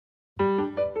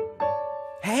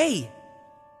Hey!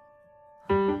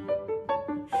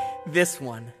 This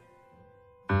one.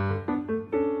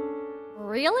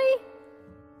 Really?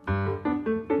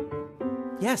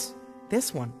 Yes,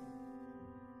 this one.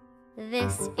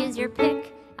 This is your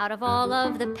pick. Out of all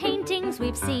of the paintings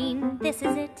we've seen, this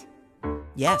is it.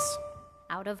 Yes.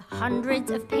 Out of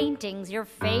hundreds of paintings, your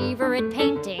favorite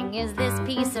painting is this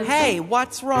piece of... Hey,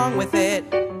 what's wrong with it?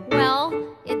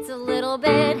 Well, it's a little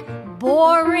bit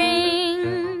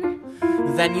boring.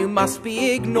 Then you must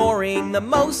be ignoring the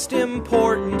most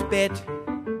important bit.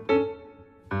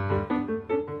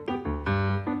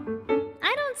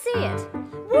 I don't see it.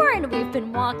 Warren, we've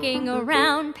been walking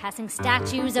around, passing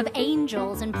statues of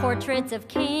angels and portraits of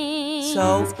kings.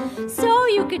 So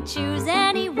you could choose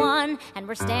anyone, and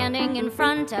we're standing in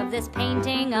front of this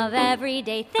painting of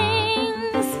everyday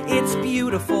things. It's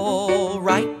beautiful,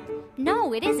 right?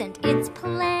 No, it isn't. It's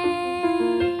plain.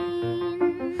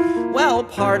 Well,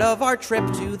 part of our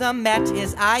trip to the Met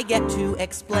is I get to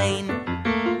explain.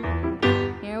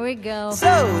 Here we go.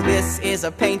 So this is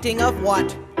a painting of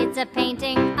what? It's a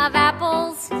painting of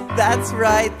apples. That's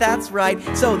right, that's right.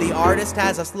 So the artist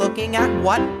has us looking at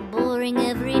what? Boring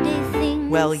everyday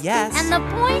things. Well, yes. And the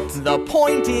point? The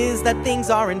point is that things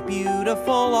aren't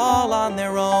beautiful all on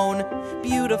their own.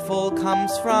 Beautiful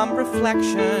comes from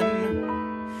reflection.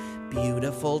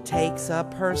 Beautiful takes a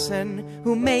person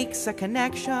who makes a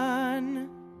connection.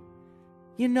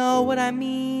 You know what I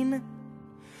mean?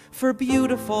 For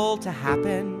beautiful to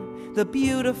happen, the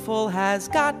beautiful has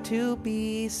got to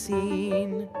be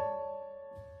seen.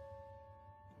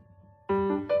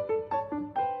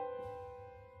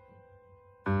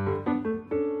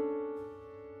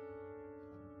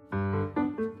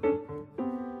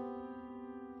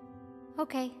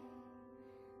 Okay.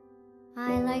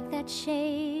 I like that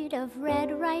shade of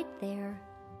red right there.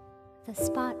 The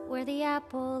spot where the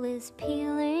apple is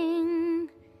peeling.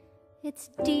 It's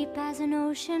deep as an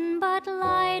ocean, but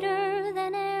lighter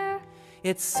than air.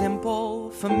 It's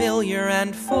simple, familiar,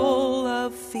 and full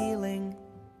of feeling.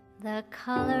 The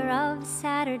color of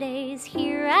Saturdays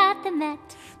here at the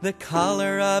Met. The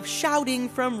color of shouting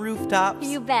from rooftops.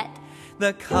 You bet.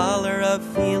 The color of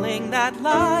feeling that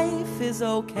life is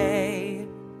okay.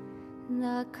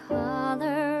 The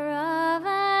color of